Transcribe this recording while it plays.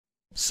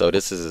So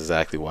this is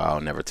exactly why I'll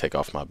never take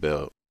off my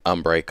belt.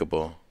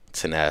 Unbreakable,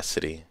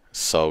 tenacity,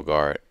 soul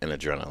guard, and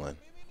adrenaline.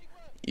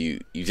 You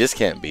just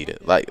can't beat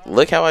it. Like,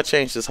 look how I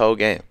changed this whole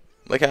game.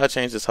 Look how I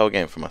changed this whole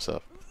game for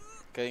myself.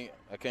 Okay,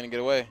 I can't get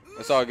away.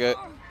 It's all good.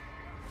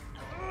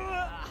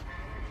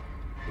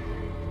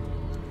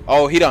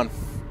 Oh, he done.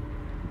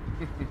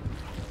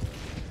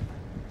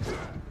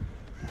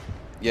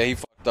 Yeah, he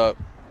fucked up.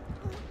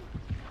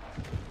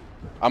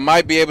 I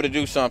might be able to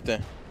do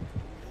something.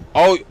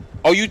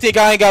 Oh, you think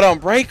I ain't got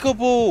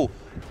unbreakable?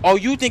 Oh,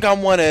 you think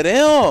I'm one of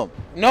them?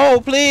 No,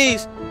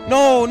 please.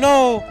 No,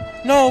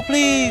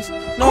 please.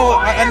 No,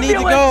 I need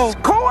to go.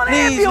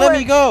 Please, let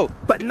me go.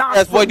 But not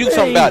yes, boy, for do me.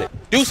 something about it.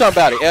 Do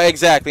something about it. Yeah,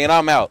 exactly, and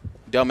I'm out.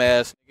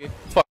 Dumbass nigga.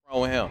 What's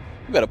wrong with him?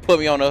 You better put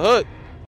me on the hook.